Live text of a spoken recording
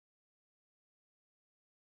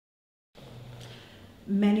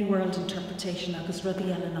many world interpretation, agus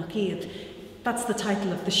rudaí, eile, nach. That's the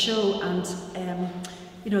title of the show, and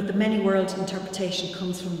the many world interpretation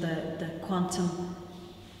comes from the quantum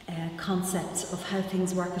concepts of how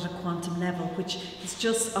things work at a quantum level, which is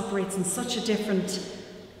just operates in such a different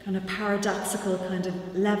kind of paradoxical kind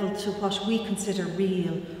of level to what we consider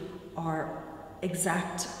real or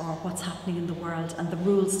exact or what's happening in the world, and the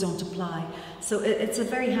rules don't apply. So it's a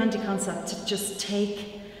very handy concept to just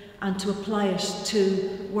take and to apply it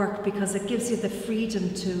to work, because it gives you the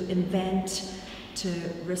freedom to invent, to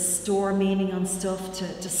restore meaning on stuff, to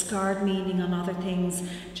discard meaning on other things,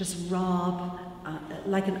 just rob,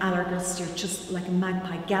 like an allegory, you're just like a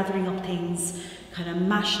magpie gathering up things, kind of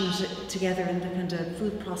mashing it together in the kind of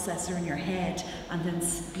food processor in your head and then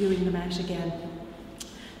spewing them out again.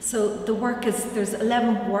 So the work is, there's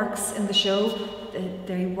 11 works in the show.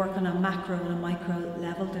 They work on a macro and a micro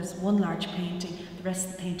level. There's one large painting. The rest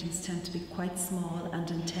of the paintings tend to be quite small and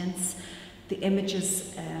intense. The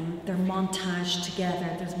images, they're montaged together.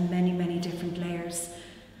 There's many, many different layers.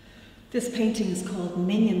 This painting is called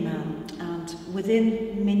Minion Man, and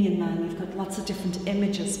within Minion Man you've got lots of different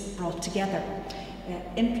images brought together.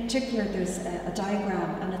 In particular, there's a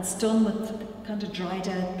diagram, and it's done with kind of dried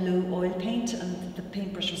out blue oil paint, and the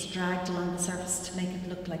paintbrush was dragged along the surface to make it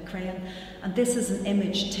look like crayon. And this is an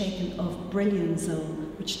image taken of Brilliant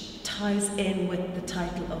Zone, which ties in with the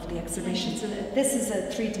title of the exhibition. So this is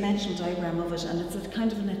a three-dimensional diagram of it, and it's a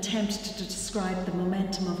kind of an attempt to describe the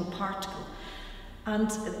momentum of a particle.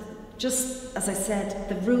 And just as I said,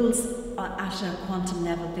 the rules at a quantum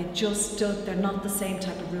level, they're not the same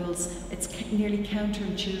type of rules. It's nearly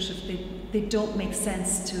counterintuitive. They don't make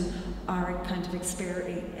sense to our kind of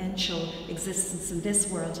experiential existence in this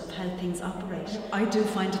world of how things operate. I do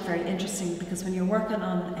find it very interesting, because when you're working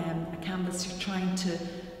on a canvas, you're trying to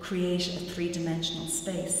create a three-dimensional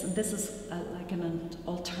space, and this is like an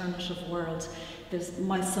alternative world. There's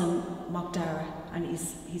my son Mogdara, and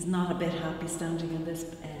he's not a bit happy standing in this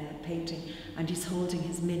painting, and he's holding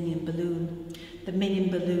his minion balloon. The minion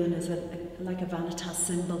balloon is like a vanitas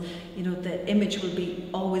symbol. You know, the image will be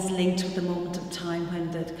always linked with the moment of time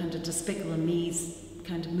when the kind of Despicable Me's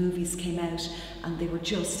kind of movies came out, and they were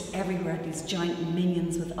just everywhere, these giant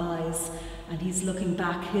minions with eyes, and he's looking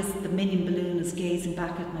back. The minion balloon is gazing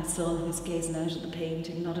back at my son, who's gazing out at the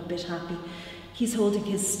painting, not a bit happy. He's holding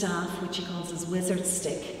his staff, which he calls his wizard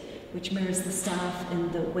stick, which mirrors the staff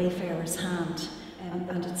in the wayfarer's hand,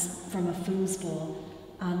 and it's from a foosball.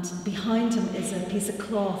 And behind him is a piece of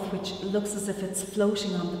cloth which looks as if it's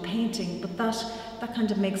floating on the painting, but that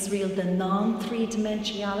kind of makes real the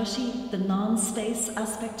non-three-dimensionality, the non-space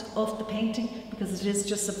aspect of the painting, because it is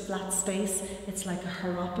just a flat space. It's like a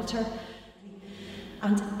hieropater.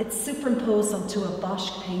 And it's superimposed onto a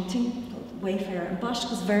Bosch painting called Wayfarer. And Bosch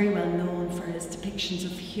was very well known for his depictions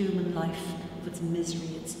of human life, of its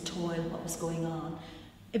misery, its toil, what was going on.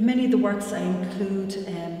 In many of the works I include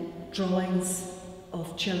drawings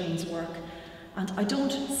of children's work, and I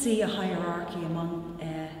don't see a hierarchy among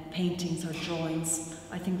paintings or drawings.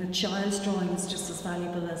 I think the child's drawing is just as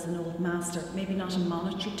valuable as an old master, maybe not in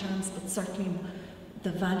monetary terms, but certainly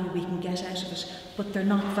the value we can get out of it. But they're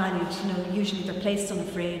not valued, you know. Usually they're placed on a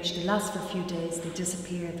fridge, they last for a few days, they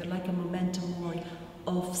disappear. They're like a memento mori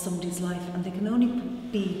of somebody's life, and they can only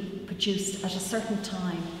be produced at a certain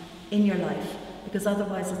time in your life, because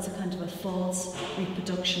otherwise it's a kind of a false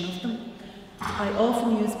reproduction of them. I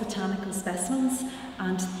often use botanical specimens,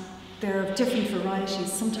 and there are different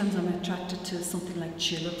varieties. Sometimes I'm attracted to something like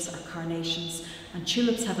tulips or carnations, and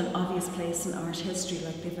tulips have an obvious place in art history,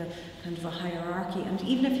 like they've a kind of a hierarchy. And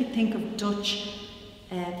even if you think of Dutch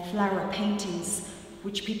flower paintings,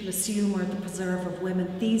 which people assume are the preserve of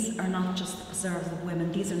women, these are not just the preserve of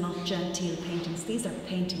women. These are not genteel paintings. These are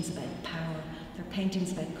paintings about power. They're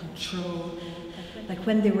paintings about control. Like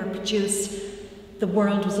when they were produced, the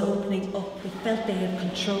world was opening up. They felt they had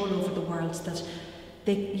control over the world, that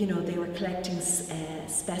they were collecting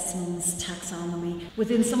specimens, taxonomy.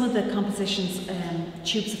 Within some of the compositions,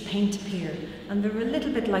 tubes of paint appear, and they're a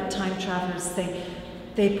little bit like time travelers.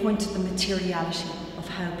 They point to the materiality of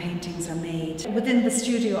how paintings are made. Within the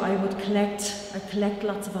studio, I collect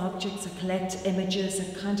lots of objects, I collect images,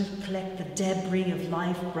 I kind of collect the debris of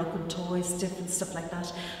life, broken toys, different stuff like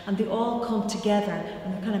that, and they all come together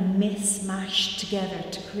and they're kind of mismatched together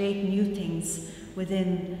to create new things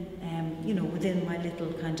within, within my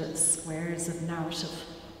little kind of squares of narrative.